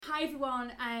Hi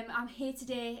everyone, I'm here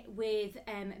today with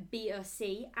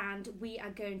BOC, and we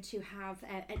are going to have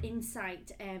an insight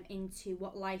into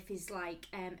what life is like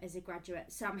as a graduate.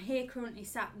 So I'm here currently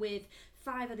sat with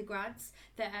 5 other grads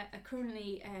that are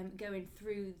currently going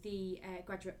through the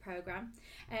graduate programme.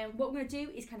 What we're going to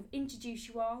do is kind of introduce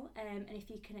you all, and if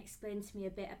you can explain to me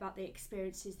a bit about the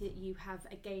experiences that you have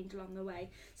gained along the way.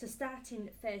 So starting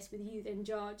first with you then,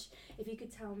 George, if you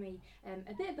could tell me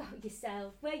a bit about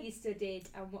yourself, where you studied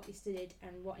and what you studied,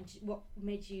 and what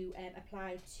made you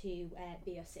apply to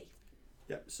BOC.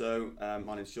 Yep, so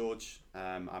my name's George.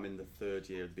 I'm in the 3rd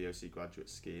year of the BOC graduate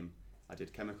scheme. I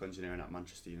did chemical engineering at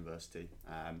Manchester University,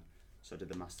 so I did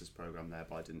the master's programme there,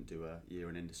 but I didn't do a year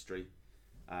in industry.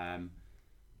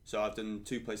 So I've done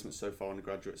 2 placements so far on the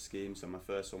graduate scheme. So my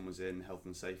first one was in health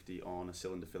and safety on a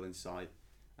cylinder filling site,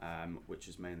 which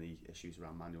is mainly issues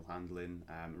around manual handling,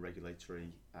 regulatory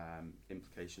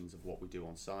implications of what we do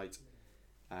on site.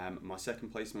 My second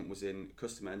placement was in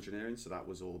customer engineering, so that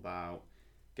was all about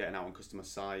getting out on customer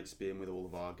sites, being with all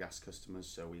of our gas customers.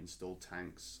 So we installed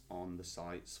tanks on the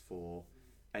sites for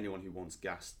anyone who wants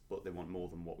gas, but they want more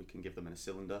than what we can give them in a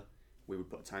cylinder. We would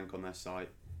put a tank on their site.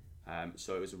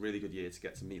 So it was a really good year to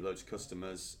get to meet loads of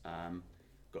customers,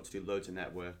 got to do loads of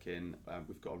networking.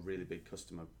 We've got a really big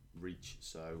customer reach,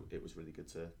 so it was really good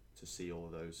to see all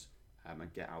of those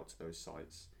and get out to those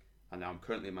sites. And now I'm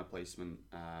currently in my placement,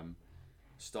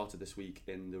 started this week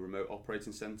in the remote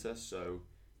operating centre. So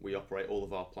we operate all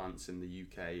of our plants in the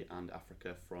UK and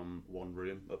Africa from one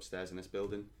room upstairs in this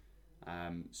building.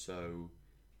 So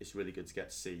it's really good to get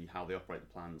to see how they operate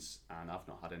the plants, and I've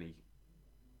not had any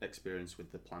experience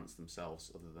with the plants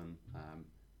themselves other than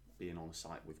being on a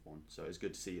site with one. So it's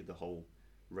good to see the whole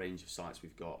range of sites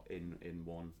we've got in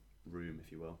one room,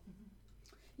 if you will. Mm-hmm.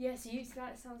 Yeah, so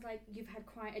that sounds like you've had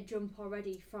quite a jump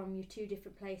already from your 2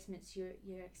 different placements.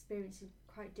 You're experiencing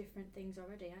quite different things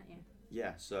already, aren't you?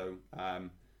 Yeah, so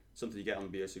something you get on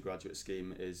the BOC graduate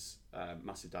scheme is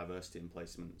massive diversity in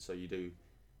placement. So you do,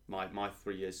 my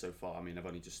 3 years so far, I mean, I've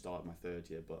only just started my 3rd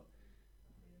year, but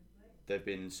they've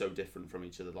been so different from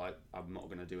each other. Like, I'm not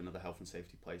going to do another health and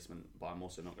safety placement, but I'm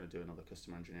also not going to do another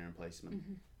customer engineering placement.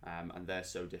 Mm-hmm. And they're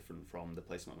so different from the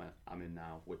placement I'm in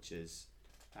now, which is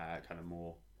kind of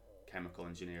more chemical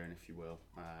engineering, if you will,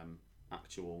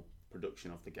 actual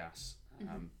production of the gas.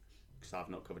 Because I've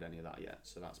not covered any of that yet,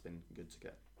 so that's been good to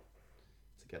get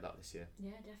that this year.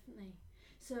 Yeah, definitely.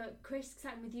 So Chris,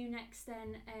 starting with you next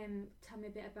then, tell me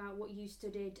a bit about what you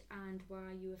studied and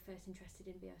why you were first interested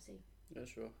in BOC. Yeah,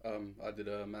 sure. I did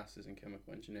a master's in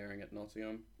chemical engineering at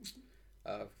Nottingham.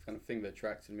 Kind of thing that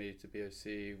attracted me to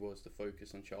BOC was the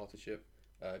focus on chartership.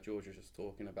 George was just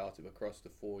talking about it. Across the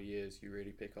 4 years, you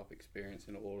really pick up experience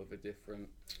in all of the different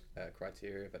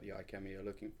criteria that the iChemie are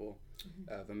looking for.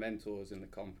 Mm-hmm. The mentors in the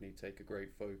company take a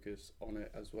great focus on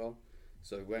it as well.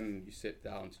 So when you sit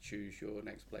down to choose your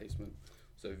next placement,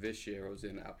 so this year I was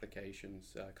in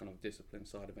applications, kind of discipline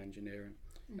side of engineering.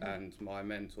 Mm-hmm. And my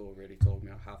mentor really told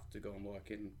me I have to go and work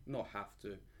in, not have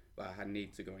to, but I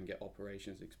need to go and get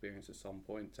operations experience at some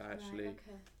point to actually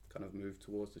kind of move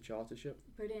towards the chartership.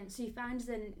 Brilliant. So you find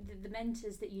then the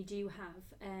mentors that you do have,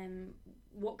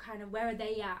 where are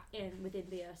they at within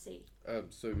BOC?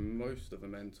 So most of the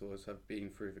mentors have been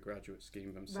through the graduate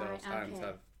scheme themselves and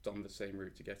have done the same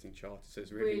route to getting chartered. So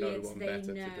there's really no one better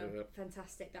to do it.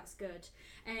 Fantastic, that's good.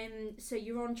 So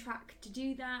you're on track to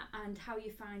do that, and how are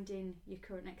you finding your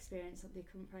current experience of the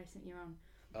current placement you're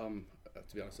on?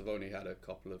 To be honest, I've only had a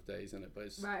couple of days in it, but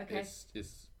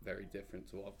it's very different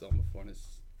to what I've done before, and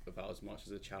it's about as much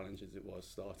as a challenge as it was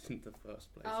starting the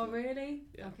first place. Oh, really?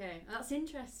 Yeah. Okay, that's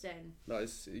interesting. No,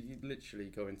 you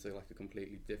literally go into like a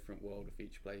completely different world with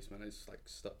each placement. It's like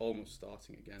almost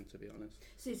starting again, to be honest.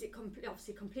 So is it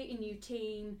obviously a completely new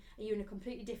team? Are you in a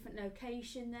completely different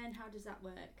location then? How does that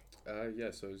work? Yeah,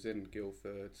 so I was in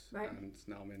Guildford, and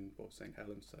now I'm in St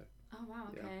Helens. So. Oh wow,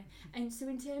 okay. Yeah. And so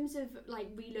in terms of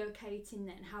like relocating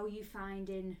then, how are you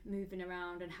finding moving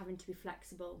around and having to be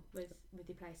flexible with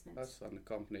your placements? That's the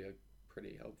company are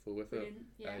pretty helpful with it.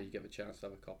 Yeah. You get the chance to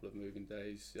have a couple of moving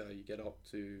days. You get up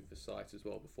to the site as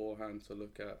well beforehand to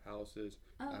look at houses,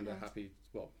 and they're happy.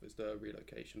 Well, there's the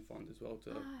relocation fund as well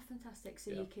too. Fantastic.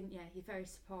 So you can, you're very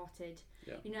supported.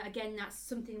 Yeah. You know, again, that's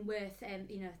something worth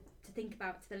to think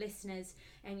about to the listeners.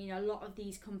 And a lot of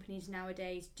these companies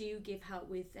nowadays do give help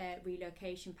with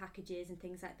relocation packages and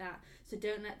things like that. So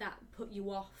don't let that put you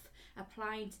off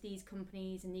applying to these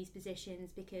companies and these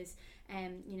positions, because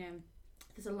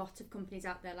there's a lot of companies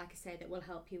out there, like I say, that will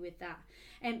help you with that.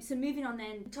 So moving on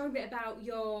then, talk a bit about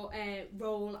your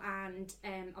role and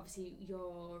obviously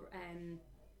your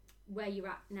where you're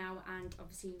at now, and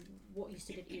obviously what you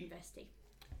studied at university.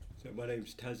 So my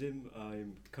name's Tazim.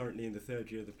 I'm currently in the third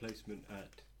year of the placement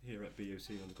here at BOC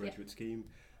on the graduate scheme.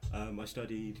 I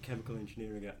studied chemical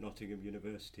engineering at Nottingham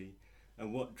University,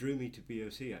 and what drew me to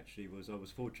BOC actually was I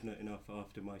was fortunate enough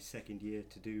after my second year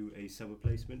to do a summer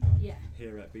placement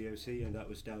here at BOC, and that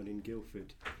was down in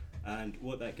Guildford. And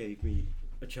what that gave me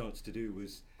a chance to do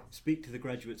was speak to the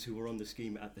graduates who were on the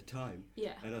scheme at the time.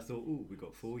 And I thought, we've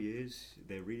got 4 years,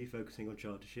 they're really focusing on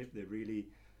chartership, they're really,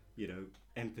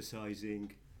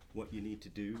 emphasising what you need to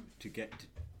do to get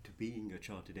to being a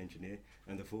chartered engineer,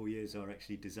 and the 4 years are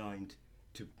actually designed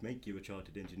to make you a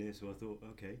chartered engineer. So I thought,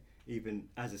 okay, even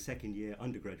as a second year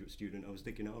undergraduate student, I was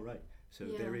thinking, all right, so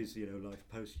there is life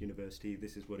post university,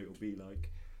 this is what it will be like.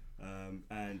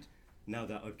 And now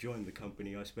that I've joined the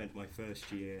company, I spent my first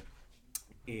year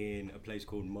in a place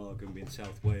called Margam in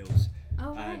South Wales.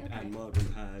 And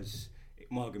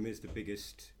Margam is the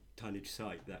biggest tonnage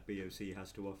site that BOC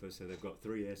has to offer. So they've got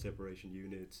 3 air separation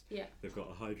units, they've got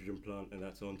a hydrogen plant, and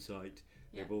that's on site.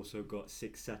 They've also got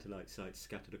 6 satellite sites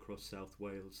scattered across South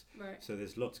Wales. So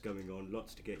there's lots going on,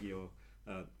 lots to get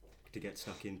to get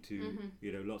stuck into,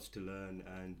 lots to learn,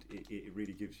 and it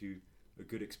really gives you a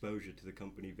good exposure to the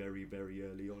company very, very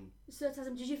early on. So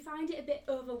Tazim, did you find it a bit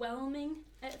overwhelming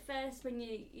at first when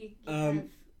you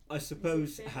I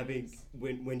suppose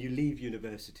when you leave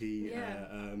university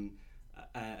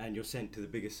and you're sent to the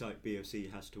biggest site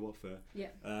BOC has to offer,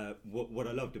 what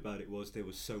I loved about it was there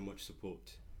was so much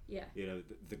support.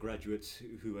 The graduates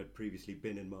who had previously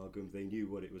been in Margam, they knew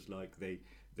what it was like. They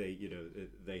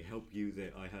help you.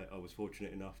 I was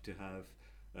fortunate enough to have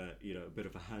a bit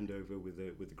of a handover with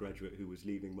the graduate who was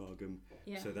leaving Margam,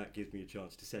 so that gives me a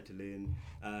chance to settle in.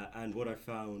 And what I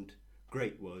found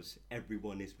great was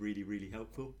everyone is really, really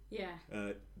helpful.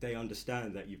 They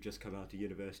understand that you've just come out of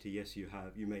university. Yes, you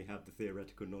may have the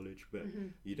theoretical knowledge, but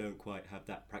you don't quite have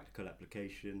that practical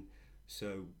application.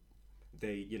 So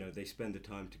they spend the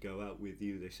time to go out with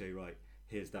you. They say, right,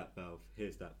 here's that valve,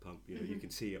 here's that pump. You can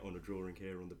see it on a drawing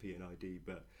here on the P&ID,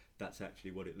 but that's actually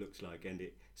what it looks like, and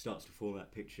it starts to form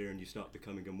that picture, and you start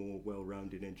becoming a more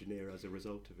well-rounded engineer as a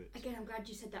result of it. Again, I'm glad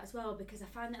you said that as well, because I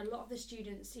find that a lot of the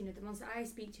students, the ones that I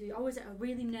speak to, always are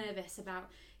really nervous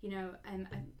about,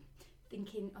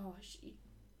 thinking,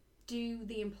 do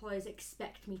the employers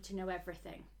expect me to know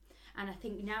everything? And I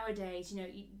think nowadays,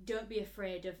 you don't be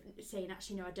afraid of saying,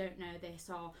 actually, no, I don't know this,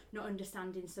 or not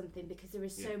understanding something, because there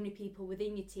is so many people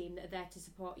within your team that are there to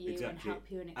support you and help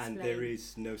you and explain. And there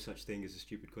is no such thing as a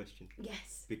stupid question.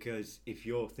 Yes. Because if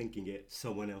you're thinking it,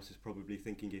 someone else is probably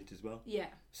thinking it as well. Yeah.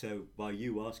 So by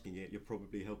you asking it, you're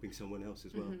probably helping someone else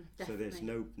as well. So there's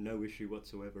no issue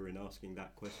whatsoever in asking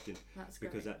that question. That's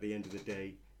great. Because at the end of the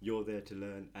day, you're there to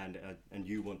learn, and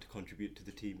you want to contribute to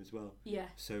the team as well. Yeah.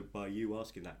 So by you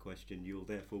asking that question, you'll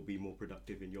therefore be more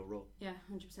productive in your role. Yeah,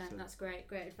 100%. So that's great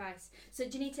advice. So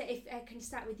Janita, if I can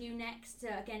start with you next.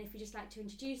 Again, if you'd just like to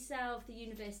introduce yourself, the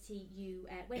university you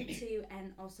went to,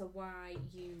 and also why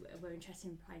you were interested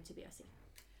in applying to BOC.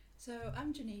 So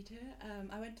I'm Janita.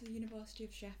 I went to the University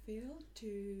of Sheffield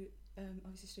to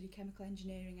obviously study chemical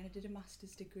engineering, and I did a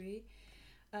master's degree.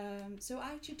 So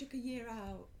I actually took a year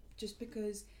out just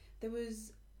because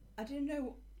I didn't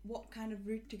know what kind of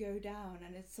route to go down,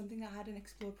 and it's something that I hadn't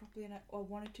explored properly, and I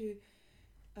wanted to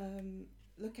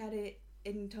look at it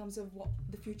in terms of what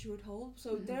the future would hold.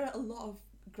 So there are a lot of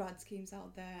grad schemes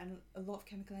out there, and a lot of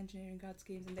chemical engineering grad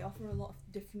schemes, and they offer a lot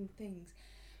of different things.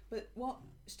 But what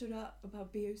stood out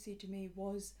about BOC to me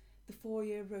was the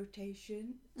 4-year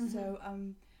rotation. So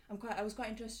I was quite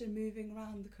interested in moving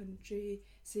around the country,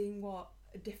 seeing what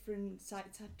different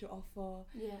sites had to offer.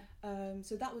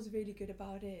 So that was really good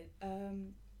about it.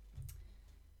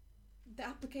 The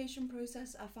application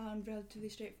process I found relatively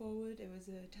straightforward. It was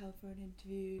a telephone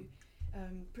interview,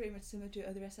 pretty much similar to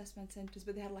other assessment centres,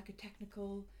 but they had like a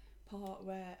technical part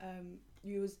where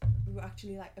we were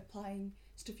actually like applying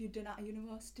stuff you'd done at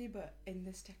university, but in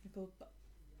this technical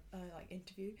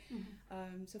interview.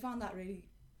 So I found that really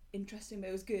interesting, but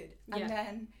it was good. And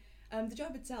then the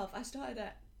job itself,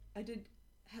 I did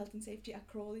health and safety at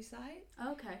Crawley site.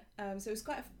 Okay. So it was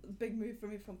quite a big move for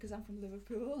me because I'm from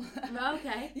Liverpool.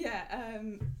 Okay.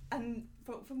 And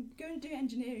from going to do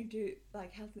engineering to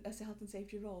like health and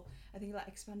safety role, I think that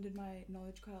expanded my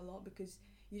knowledge quite a lot, because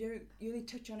you only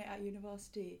touch on it at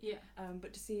university.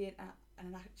 But to see it at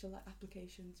an actual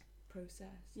applications process,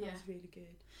 that was really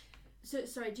good. So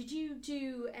sorry, did you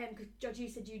do? George, you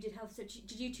said you did health. So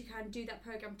did you two kind of do that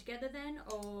program together then,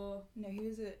 or no? He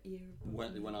was a year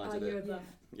above. When I did year it, above.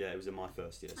 it was in my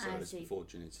first year, so it was before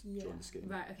Ginny joined the scheme.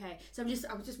 Right. Okay. So I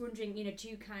was just wondering, do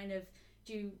you kind of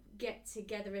do you get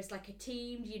together as like a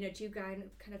team? Do you kind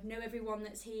of know everyone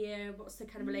that's here? What's the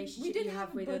kind of relationship you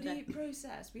have with We did have a buddy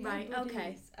process. We had buddies.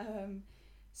 Okay.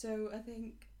 So I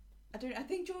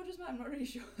think George was mine, I'm not really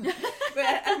sure. But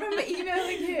I remember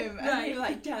emailing him and he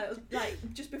like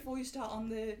just before you start on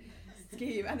the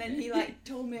scheme, and then he like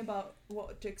told me about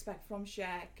what to expect from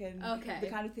Sheck and the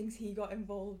kind of things he got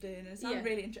involved in. And it sounded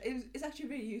really interesting. It's actually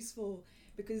really useful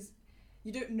because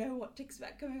you don't know what to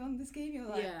expect coming on the scheme. You're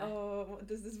like, oh, what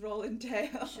does this role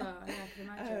entail? Sure, yeah, I can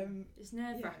imagine. It's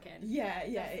nerve-wracking. Yeah,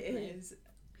 it is.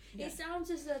 Yeah. It sounds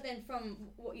as though then from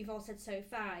what you've all said so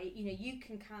far, you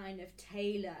can kind of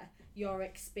tailor your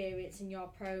experience and your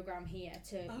programme here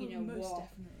to,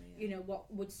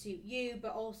 what would suit you,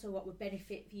 but also what would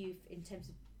benefit you in terms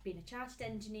of being a chartered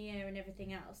engineer and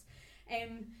everything else.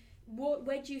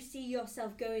 Where do you see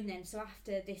yourself going then? So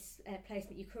after this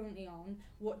placement you're currently on,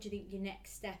 what do you think your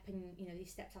next step and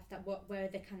these steps after that? Where are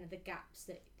the kind of the gaps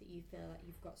that you feel like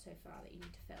you've got so far that you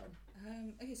need to fill?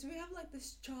 Okay, so we have like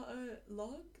this charter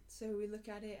log, so we look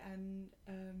at it and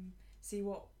see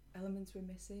what elements we're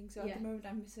missing. So at the moment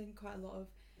I'm missing quite a lot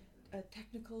of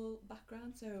technical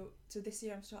background. So this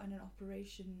year I'm starting an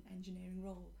operation engineering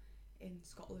role in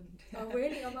Scotland. Oh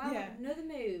really? Oh wow! Yeah. Another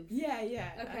move. Yeah.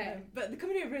 Okay. But the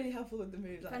company are really helpful with the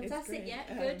move. Like, fantastic. Yeah.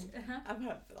 Good. I've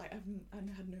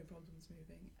had no problems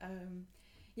moving.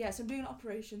 So I'm doing an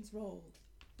operations role.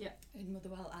 Yeah. In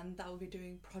Motherwell, and that will be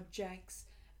doing projects,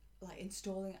 like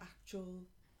installing actual,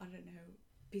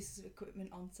 pieces of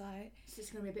equipment on site. So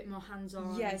it's going to be a bit more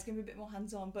hands-on. Yeah, it's going to be a bit more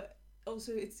hands-on, but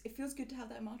also it feels good to have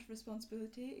that amount of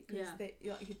responsibility because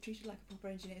you're treated like a proper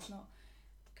engineer. It's not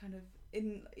kind of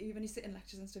when you sit in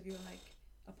lectures and stuff, you're like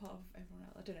a part of everyone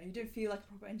else. I don't know, you don't feel like a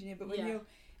proper engineer, but when you're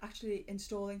actually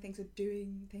installing things or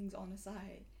doing things on a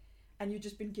site and you've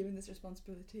just been given this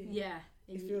responsibility,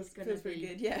 it feels pretty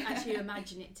good. Yeah, actually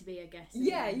imagine it to be, I guess.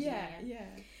 Yeah.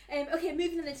 Okay,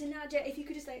 moving on then to Nadia, if you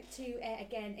could just like to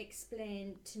again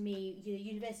explain to me the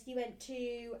university you went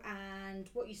to and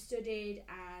what you studied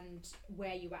and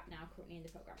where you're at now currently in the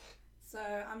programme. So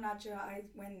I'm Nadia. I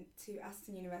went to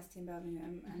Aston University in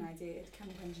Birmingham and I did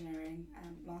chemical engineering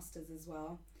and masters as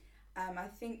well. I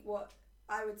think what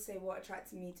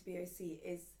attracted me to BOC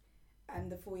is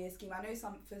the 4-year scheme. I know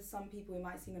for some people it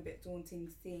might seem a bit daunting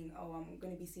seeing, I'm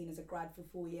going to be seen as a grad for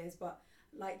 4 years, but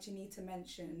like Janita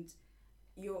mentioned,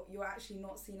 you're actually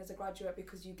not seen as a graduate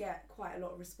because you get quite a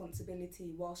lot of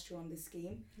responsibility whilst you're on the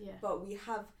scheme. Yeah. But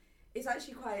it's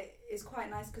actually quite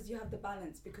nice because you have the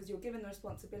balance because you're given the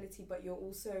responsibility, but you're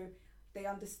also, they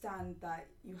understand that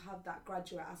you have that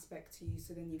graduate aspect to you,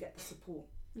 so then you get the support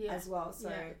as well.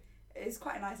 So it's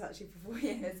quite nice actually for 4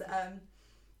 years.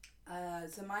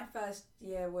 So my first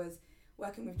year was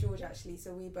working with George actually,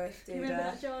 so we both did... Remember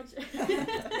that, George?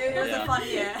 It was a fun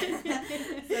year.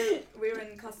 So we were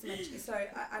in customer engineering. So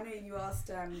I know you asked,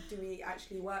 do we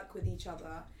actually work with each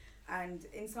other? And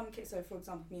in some cases, so for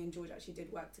example, me and George actually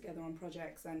did work together on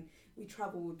projects and we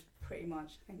travelled pretty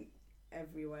much, I think,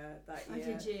 everywhere that year.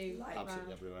 Did you? Like,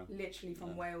 absolutely everywhere. Literally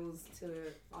from Wales to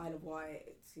Isle of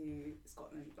Wight to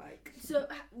Scotland. So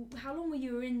how long were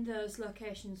you in those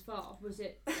locations for? Was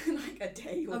it like a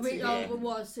day or two? It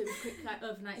was. So it was quick, like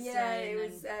overnight stay.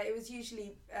 Yeah, it was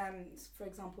usually, for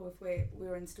example, if we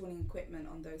were installing equipment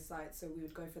on those sites, so we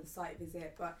would go for the site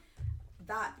visit. But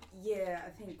that year, I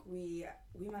think we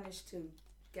managed to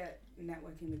get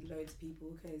networking with loads of people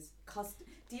because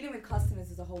dealing with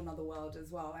customers is a whole nother world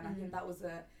as well, and I think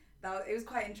it was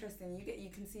quite interesting. You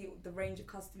can see the range of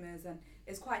customers, and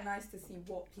it's quite nice to see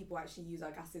what people actually use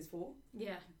our gases for.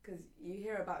 Yeah. Because you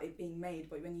hear about it being made,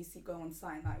 but when you go on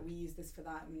site, like we use this for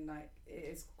that, and like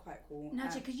it's quite cool.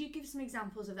 Nadia, could you give some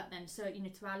examples of that then? So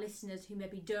to our listeners who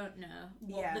maybe don't know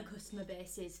what the customer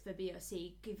base is for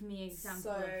BOC, give me an example.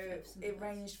 So of some it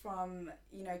ranged from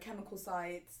chemical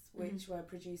sites which were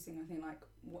producing, I think, like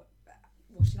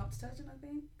washing up detergent. I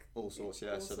think all sorts.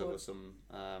 Yeah. So there were some.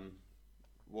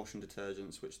 Washing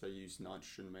detergents which they use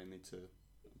nitrogen mainly to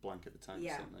blanket the tanks,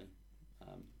 don't they?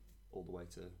 All the way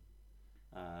to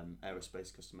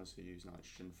aerospace customers who use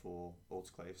nitrogen for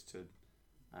autoclaves to...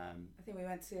 I think we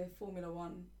went to Formula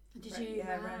One. Did you?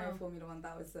 Yeah, Renault Formula One.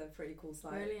 That was a pretty cool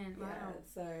site. Brilliant, wow. Yeah,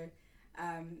 so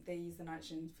they use the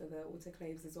nitrogen for the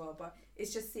autoclaves as well. But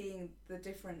it's just seeing the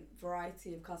different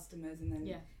variety of customers and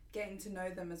then getting to know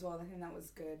them as well. I think that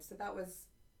was good. So that was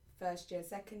first year.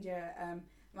 Second year...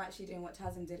 I'm actually doing what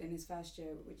Tazim did in his first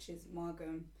year, which is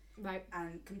Margam, right?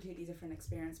 And completely different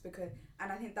experience and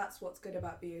I think that's what's good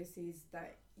about BOCs,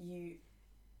 that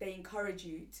they encourage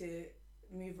you to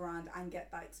move around and get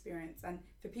that experience. And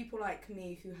for people like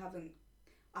me who haven't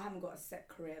I haven't got a set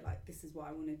career, like this is what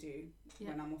I want to do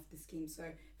when I'm off the scheme. So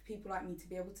for people like me to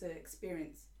be able to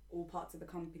experience all parts of the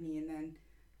company, and then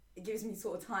it gives me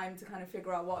sort of time to kind of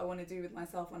figure out what I want to do with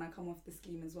myself when I come off the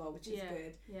scheme as well, which is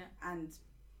good. Yeah. And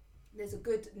there's a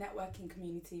good networking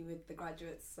community with the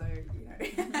graduates, so you know.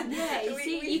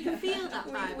 You can feel that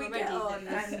vibe we already. Get on,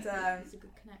 and it's a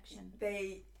good connection.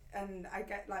 I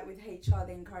get like with HR,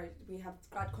 they encourage. We have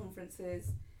grad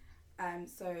conferences,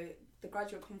 so the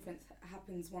graduate conference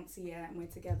happens once a year, and we're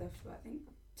together for I think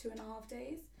 2.5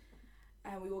 days.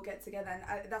 And we all get together,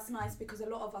 and that's nice because a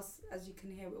lot of us, as you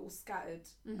can hear, we're all scattered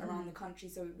around the country,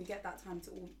 so we get that time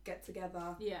to all get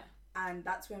together. Yeah. And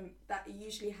that's when that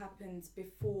usually happens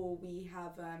before we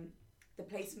have the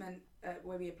placement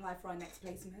where we apply for our next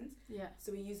placement. Yeah.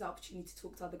 So we use the opportunity to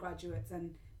talk to other graduates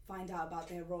and find out about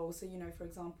their role. So, you know, for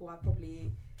example, I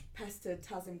probably pestered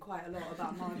Tazim quite a lot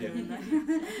about Margam.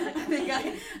 I think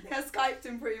I Skyped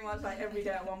him pretty much like every day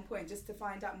at one point just to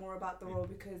find out more about the role,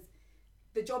 because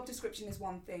the job description is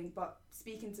one thing, but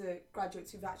speaking to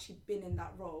graduates who've actually been in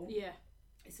that role,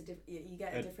 it's you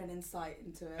get a different insight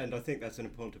into it. And I think that's an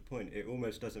important point. It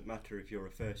almost doesn't matter if you're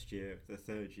a first year, the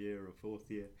third year, or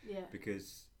fourth year,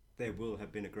 because there will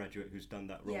have been a graduate who's done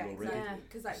that role already. Yeah,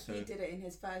 because he did it in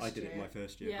his first year. I did it in my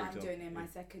first year. I'm doing it in my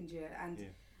second year, and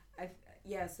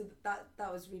so that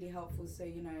was really helpful. So,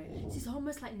 you know, it's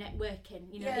almost like networking,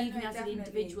 you know, even as an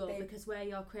individual, because where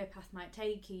your career path might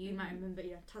take you, you might remember,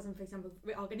 you know, Tazim, for example,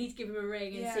 I need to give him a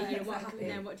ring and see, you know, what happened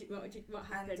then, what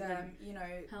happened, and you know,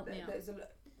 help me out. There's a lot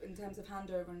in terms of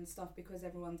handover and stuff, because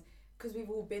we've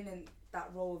all been in that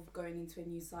role of going into a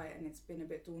new site, and it's been a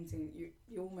bit daunting.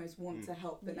 You almost want to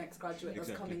help the next graduate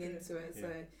that's coming into it.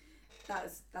 So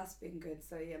that's been good.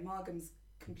 So yeah, Margam's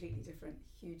completely different,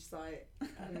 huge site.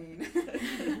 I mean,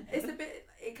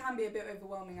 it can be a bit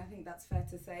overwhelming, I think that's fair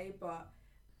to say, but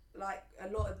like a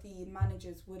lot of the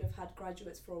managers would have had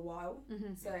graduates for a while.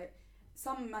 So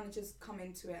some managers come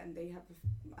into it and they have,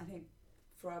 I think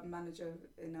for a manager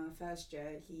in our first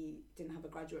year, he didn't have a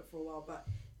graduate for a while, but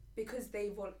because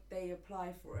they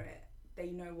apply for it, they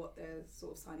know what they're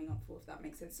sort of signing up for, if that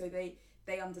makes sense. So they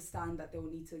understand that they'll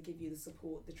need to give you the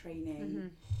support, the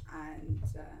training, and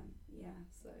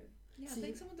I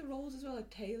think some of the roles as well are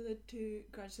tailored to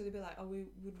graduates. So they'll be like, oh, we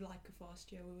would like a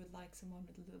first year, we would like someone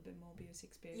with a little bit more BOC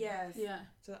experience. Yes. Yeah.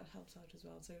 So that helps out as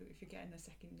well. So if you're getting a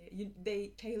second year,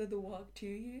 they tailor the work to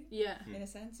you. Yeah. In a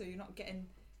sense, so you're not getting,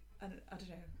 I don't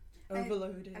know,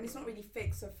 overloaded. And it's not really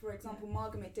fixed. So for example,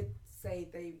 Margam, it did say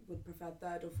they would prefer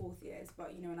third or fourth years,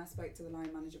 but you know, when I spoke to the line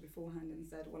manager beforehand and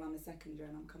said, well, I'm a second year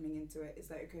and I'm coming into it, is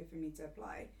that okay for me to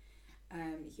apply?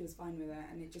 He was fine with it,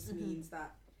 and it just means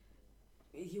that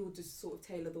he will just sort of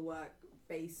tailor the work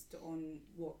based on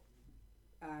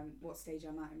what stage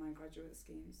I'm at in my graduate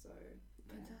scheme. So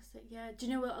fantastic. Yeah. Do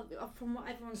you know what? From what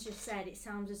everyone's just said, it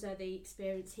sounds as though the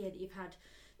experience here that you've had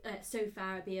so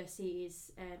far at BOC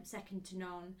is second to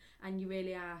none, and you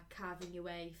really are carving your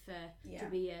way to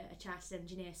be a chartered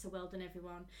engineer. So well done,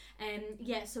 everyone.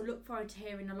 So look forward to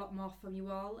hearing a lot more from you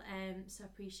all. So I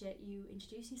appreciate you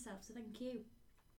introducing yourself. So thank you.